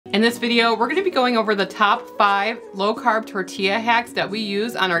In this video, we're gonna be going over the top 5 low-carb tortilla hacks that we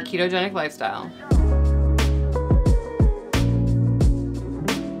use on our ketogenic lifestyle.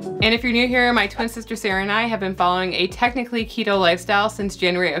 And if you're new here, my twin sister Sarah and I have been following a technically keto lifestyle since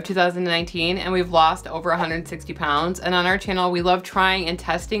January of 2019, and we've lost over 160 pounds. And on our channel, we love trying and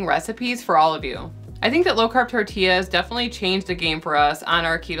testing recipes for all of you. I think that low-carb tortillas definitely changed the game for us on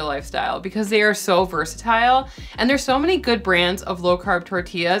our keto lifestyle because they are so versatile, and there's so many good brands of low-carb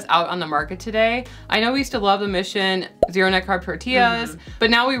tortillas out on the market today. I know we used to love the Mission zero net carb tortillas,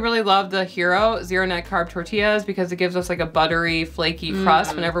 but now we really love the Hero zero net carb tortillas because it gives us like a buttery, flaky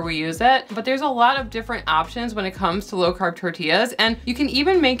crust whenever we use it. But there's a lot of different options when it comes to low-carb tortillas, and you can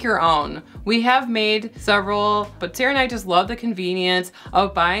even make your own. We have made several, but Sarah and I just love the convenience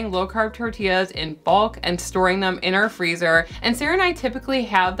of buying low-carb tortillas in bulk and storing them in our freezer. And Sarah and I typically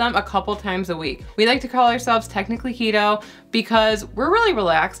have them a couple times a week. We like to call ourselves technically keto because we're really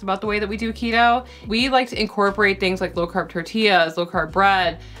relaxed about the way that we do keto. We like to incorporate things like low-carb tortillas, low-carb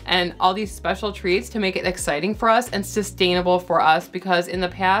bread, and all these special treats to make it exciting for us and sustainable for us, because in the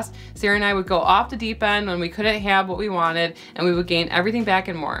past, Sarah and I would go off the deep end when we couldn't have what we wanted, and we would gain everything back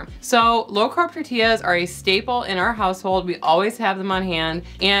and more. So low-carb tortillas are a staple in our household. We always have them on hand.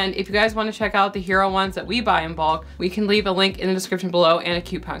 And if you guys want to check out the Hero ones that we buy in bulk, we can leave a link in the description below and a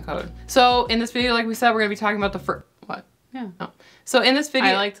coupon code. So in this video, like we said, we're gonna be talking about the first, what? Yeah. Oh. So in this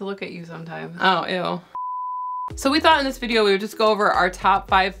video, I like to look at you sometimes. Oh, ew. So we thought in this video we would just go over our top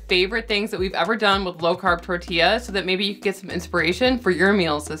 5 favorite things that we've ever done with low-carb tortillas so that maybe you could get some inspiration for your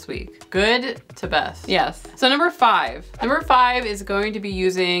meals this week. Good to best. Yes. So number 5. Number 5 is going to be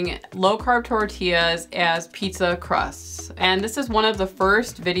using low-carb tortillas as pizza crusts. And this is one of the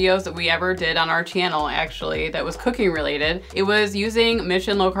first videos that we ever did on our channel, actually, that was cooking related. It was using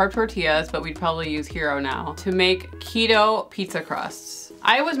Mission low-carb tortillas, but we'd probably use Hero now, to make keto pizza crusts.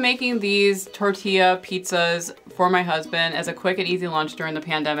 I was making these tortilla pizzas for my husband as a quick and easy lunch during the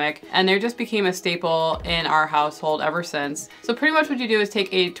pandemic, and they just became a staple in our household ever since. So pretty much what you do is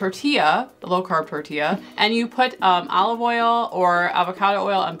take a tortilla, a low-carb tortilla, and you put olive oil or avocado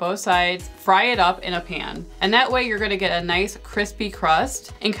oil on both sides, fry it up in a pan. And that way you're gonna get a nice crispy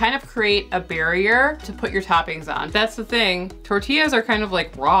crust and kind of create a barrier to put your toppings on. That's the thing. Tortillas are kind of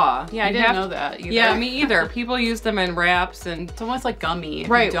like raw. Yeah, I didn't know that either. Yeah, me either. People use them in wraps, and it's almost like gummy.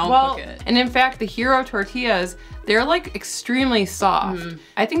 Right, if you don't well, cook it. And in fact, the Hero tortillas, they're like extremely soft.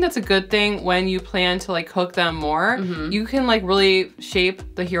 I think that's a good thing when you plan to like cook them more. You can like really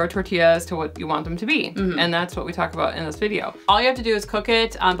shape the Hero tortillas to what you want them to be. And that's what we talk about in this video. All you have to do is cook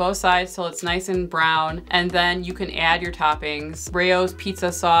it on both sides till it's nice and brown, and then you can add your toppings. Rayo's pizza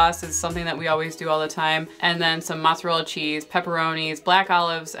sauce is something that we always do all the time, and then some mozzarella cheese, pepperonis, black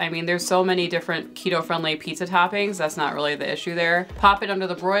olives. I mean, there's so many different keto-friendly pizza toppings. That's not really the issue there. Pop it under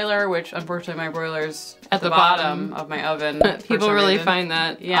the broiler, which unfortunately my broiler's at the bottom of my oven. People really find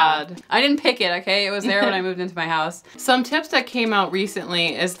that odd. I didn't pick it, okay? It was there when I moved into my house. Some tips that came out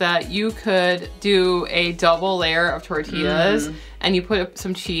recently is that you could do a double layer of tortillas and you put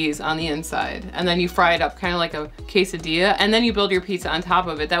some cheese on the inside, and then you fry it up kind of like a quesadilla, and then you build your pizza on top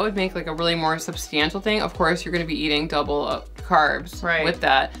of it. That would make like a really more substantial thing. Of course, you're gonna be eating double carbs with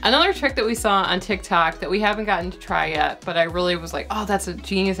that. Another trick that we saw on TikTok that we haven't gotten to try yet, but I really was like, oh, that's a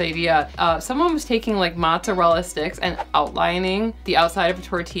genius idea. Someone was taking like mozzarella sticks and outlining the outside of a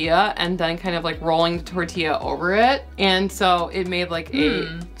tortilla and then kind of like rolling the tortilla over it. And so it made like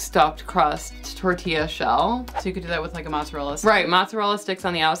a stuffed crust tortilla shell. So you could do that with like a mozzarella stick. Right, mozzarella sticks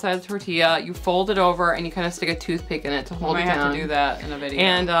on the outside of the tortilla, you fold it over and you kind of stick a toothpick in it to hold it down. I might have to do that in a video.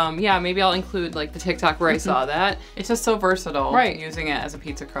 And yeah, maybe I'll include like the TikTok where I saw that. It's just so versatile, right? Using it as a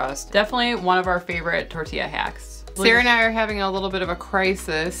pizza crust. Definitely one of our favorite tortilla hacks. Sarah and I are having a little bit of a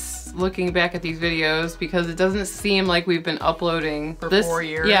crisis looking back at these videos because it doesn't seem like we've been uploading for 4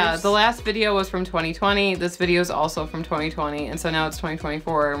 years. Yeah, the last video was from 2020. This video is also from 2020. And so now it's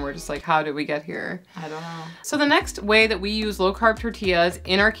 2024 and we're just like, how did we get here? I don't know. So the next way that we use low-carb tortillas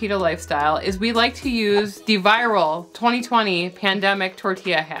in our keto lifestyle is we like to use the viral 2020 pandemic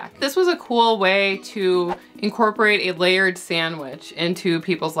tortilla hack. This was a cool way to incorporate a layered sandwich into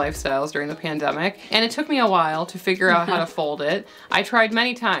people's lifestyles during the pandemic. And it took me a while to figure out how to fold it. I tried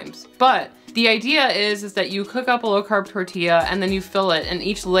many times, but the idea is that you cook up a low-carb tortilla and then you fill it, and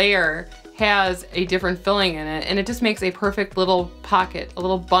each layer has a different filling in it, and it just makes a perfect little pocket, a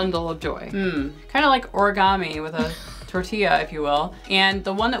little bundle of joy. Kind of like origami with a tortilla, if you will. And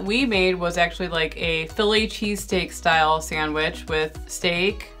the one that we made was actually like a Philly cheesesteak style sandwich with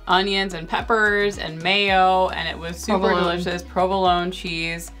steak, onions and peppers and mayo, and it was super delicious. Provolone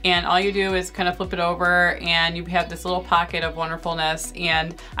cheese. And all you do is kind of flip it over and you have this little pocket of wonderfulness.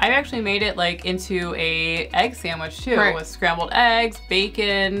 And I've actually made it like into a egg sandwich too, with scrambled eggs,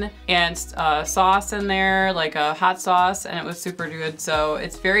 bacon, and sauce in there, like a hot sauce, and it was super good. So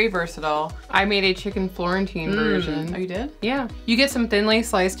it's very versatile. I made a chicken Florentine version. Oh, you did? Yeah. You get some thinly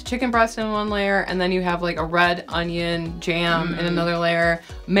sliced chicken breast in one layer, and then you have like a red onion jam in another layer,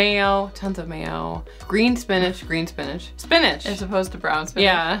 mayo, tons of mayo, green spinach, spinach. As opposed to brown spinach.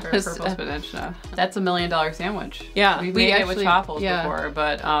 Yeah. Or purple spinach. No. That's $1 million sandwich. Yeah. We made it with chaffles before,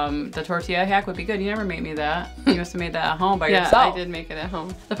 but the tortilla hack would be good. You never made me that. You must have made that at home by yourself. Yeah, I did make it at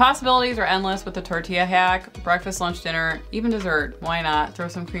home. The possibilities are endless with the tortilla hack. Breakfast, lunch, dinner, even dessert. Why not? Throw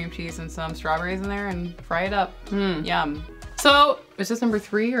some cream cheese and some strawberries in there and fry it up. Yum. So, is this number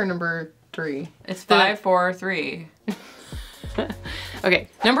 3 or number 3? It's 5, 4, 3. Okay,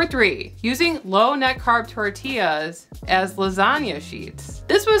 number 3, using low net carb tortillas as lasagna sheets.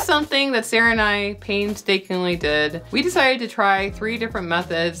 This was something that Sarah and I painstakingly did. We decided to try 3 different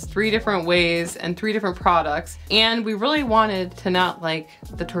methods, 3 different ways, and 3 different products, and we really wanted to not like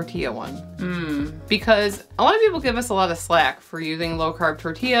the tortilla one. Because a lot of people give us a lot of slack for using low carb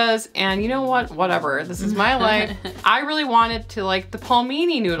tortillas, and you know what? Whatever, this is my life. I really wanted to like the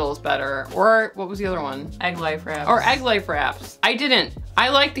palmini noodles better, or what was the other one? Egg life wraps. Or egg life wraps. I didn't. I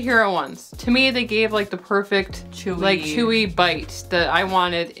like the hero ones. To me, they gave like the perfect chewy bite that I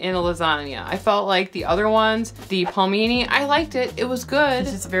wanted in a lasagna. I felt like the other ones, the palmini, I liked it. It was good.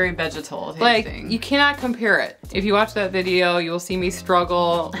 It's just very vegetal tasting. Like, you cannot compare it. If you watch that video, you will see me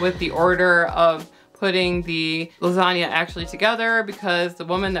struggle with the order of putting the lasagna actually together, because the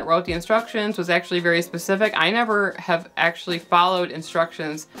woman that wrote the instructions was actually very specific. I never have actually followed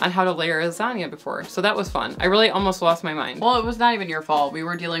instructions on how to layer lasagna before, so that was fun. I really almost lost my mind. Well, it was not even your fault. We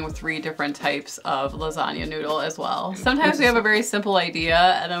were dealing with 3 different types of lasagna noodle as well. Sometimes we have a very simple idea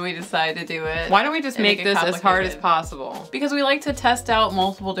and then we decide to do it. Why don't we just make this as hard as possible? Because we like to test out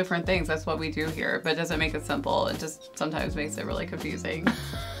multiple different things. That's what we do here, but it doesn't make it simple. It just sometimes makes it really confusing.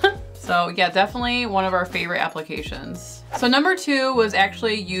 So yeah, definitely one of our favorite applications. So number 2 was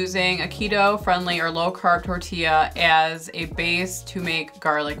actually using a keto-friendly or low-carb tortilla as a base to make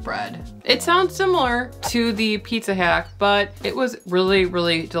garlic bread. It sounds similar to the pizza hack, but it was really,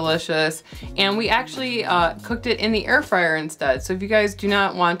 really delicious. And we actually cooked it in the air fryer instead. So if you guys do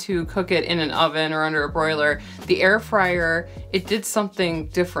not want to cook it in an oven or under a broiler, the air fryer, it did something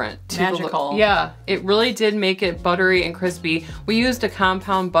different. Magical. Yeah, it really did make it buttery and crispy. We used a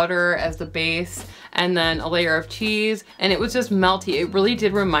compound butter as the base, and then a layer of cheese, and it was just melty. It really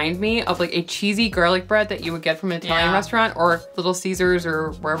did remind me of like a cheesy garlic bread that you would get from an Italian restaurant, or Little Caesars,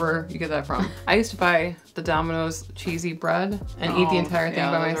 or wherever you get that from. I used to buy the Domino's cheesy bread and eat the entire thing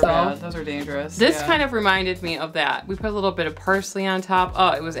by myself. Those are dangerous. This kind of reminded me of that. We put a little bit of parsley on top.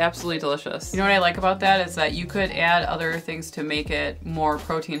 Oh, it was absolutely delicious. You know what I like about that is that you could add other things to make it more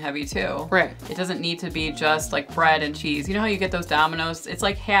protein heavy too. Right. It doesn't need to be just like bread and cheese. You know how you get those Domino's? It's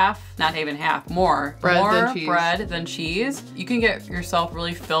like half, not even half, more bread than cheese. You can get yourself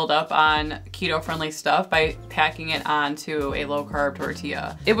really filled up on keto-friendly stuff by packing it onto a low-carb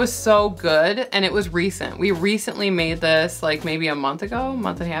tortilla. It was so good, and it was recent. We recently made this like maybe a month and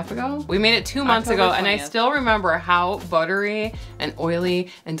a half ago. We made it 2 months ago, and I still remember how buttery and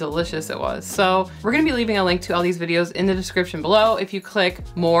oily and delicious it was. So we're gonna be leaving a link to all these videos in the description below. If you click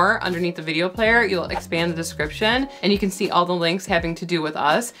more underneath the video player, you'll expand the description, and you can see all the links having to do with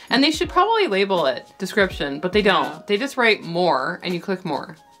us. And they should probably label it description, but they don't. Yeah. They just write more, and you click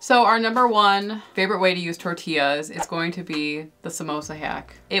more. So our number 1 favorite way to use tortillas is going to be the samosa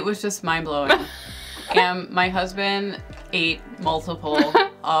hack. It was just mind-blowing. And my husband ate multiple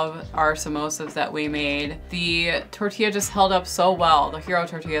of our samosas that we made. The tortilla just held up so well, the hero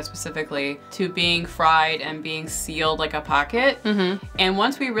tortilla specifically, to being fried and being sealed like a pocket. And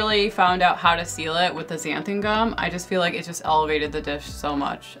once we really found out how to seal it with the xanthan gum, I just feel like it just elevated the dish so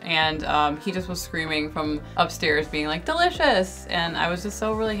much. And he just was screaming from upstairs being like, delicious! And I was just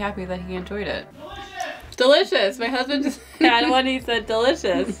so really happy that he enjoyed it. Delicious! My husband just had one, he said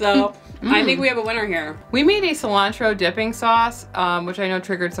delicious. So I think we have a winner here. We made a cilantro dipping sauce, which I know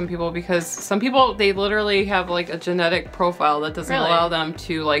triggered some people, because some people, they literally have like a genetic profile that doesn't allow them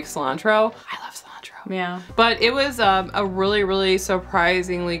to like cilantro. I love cilantro. Yeah. But it was a really, really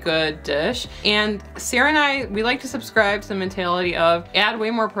surprisingly good dish. And Sarah and I, we like to subscribe to the mentality of add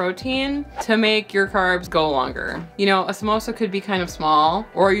way more protein to make your carbs go longer. You know, a samosa could be kind of small,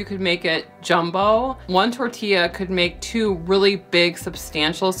 or you could make it jumbo. One tortilla could make 2 really big,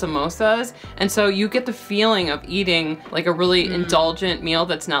 substantial samosas. And so you get the feeling of eating like a really indulgent meal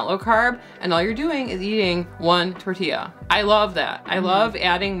that's not low carb, and all you're doing is eating 1 tortilla. I love that. I love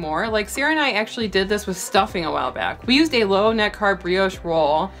adding more. Like Sarah and I actually did this with stuffing a while back. We used a low net carb brioche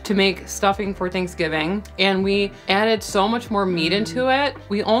roll to make stuffing for Thanksgiving, and we added so much more meat into it.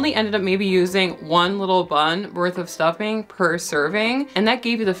 We only ended up maybe using 1 little bun worth of stuffing per serving, and that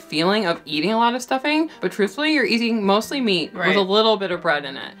gave you the feeling of eating a lot of stuffing, but truthfully you're eating mostly meat with a little bit of bread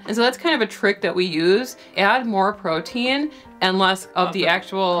in it. And so that's kind of a trick that we use. Add more protein and less of the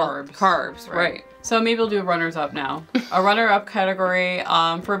actual carbs. Right. So maybe we'll do runners up now. A runner up category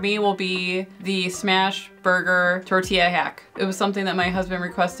for me will be the smash burger tortilla hack. It was something that my husband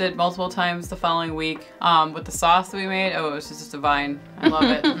requested multiple times the following week with the sauce that we made. Oh, it was just divine. I love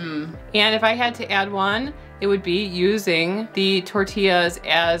it. And if I had to add one, it would be using the tortillas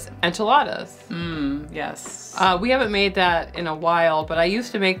as enchiladas. Yes. We haven't made that in a while, but I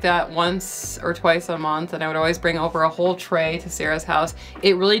used to make that once or twice a month, and I would always bring over a whole tray to Sarah's house.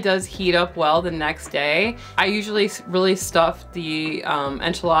 It really does heat up well the next day. I usually really stuff the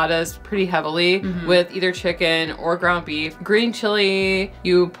enchiladas pretty heavily with either chicken or ground beef. Green chili,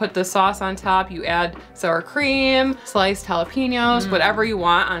 you put the sauce on top, you add sour cream, sliced jalapenos, whatever you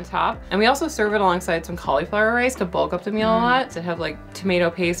want on top. And we also serve it alongside some cauliflower rice to bulk up the meal a lot, to have like tomato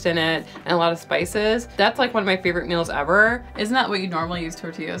paste in it and a lot of spices. That's like one of my favorite meals ever. Isn't that what you normally use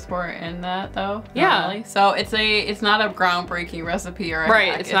tortillas for in that though? Yeah. Normally? So it's not a groundbreaking recipe or a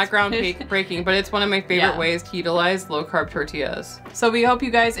right, hack. it's not groundbreaking, but it's one of my favorite ways to utilize low carb tortillas. So we hope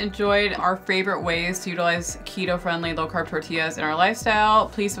you guys enjoyed our favorite ways to utilize keto friendly low carb tortillas in our lifestyle.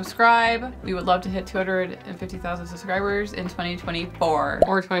 Please subscribe. We would love to hit 250,000 subscribers in 2024.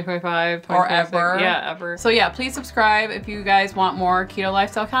 Or 2025, or ever. Yeah, ever. So yeah, please subscribe if you guys want more keto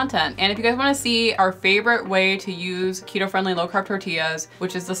lifestyle content. And if you guys want to see our favorite way to use keto-friendly low-carb tortillas,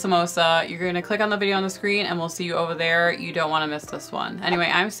 which is the samosa, you're going to click on the video on the screen and we'll see you over there. You don't want to miss this one. Anyway,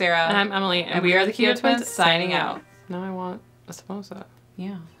 I'm Sarah. And I'm Emily. And we are the Keto Twins signing out. Now I want a samosa.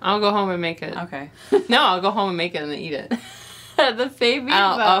 Yeah. I'll go home and make it. Okay. No, I'll go home and make it and then eat it. The same.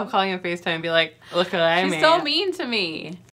 I'll call you on FaceTime and be like, look what I made. She's so mean to me.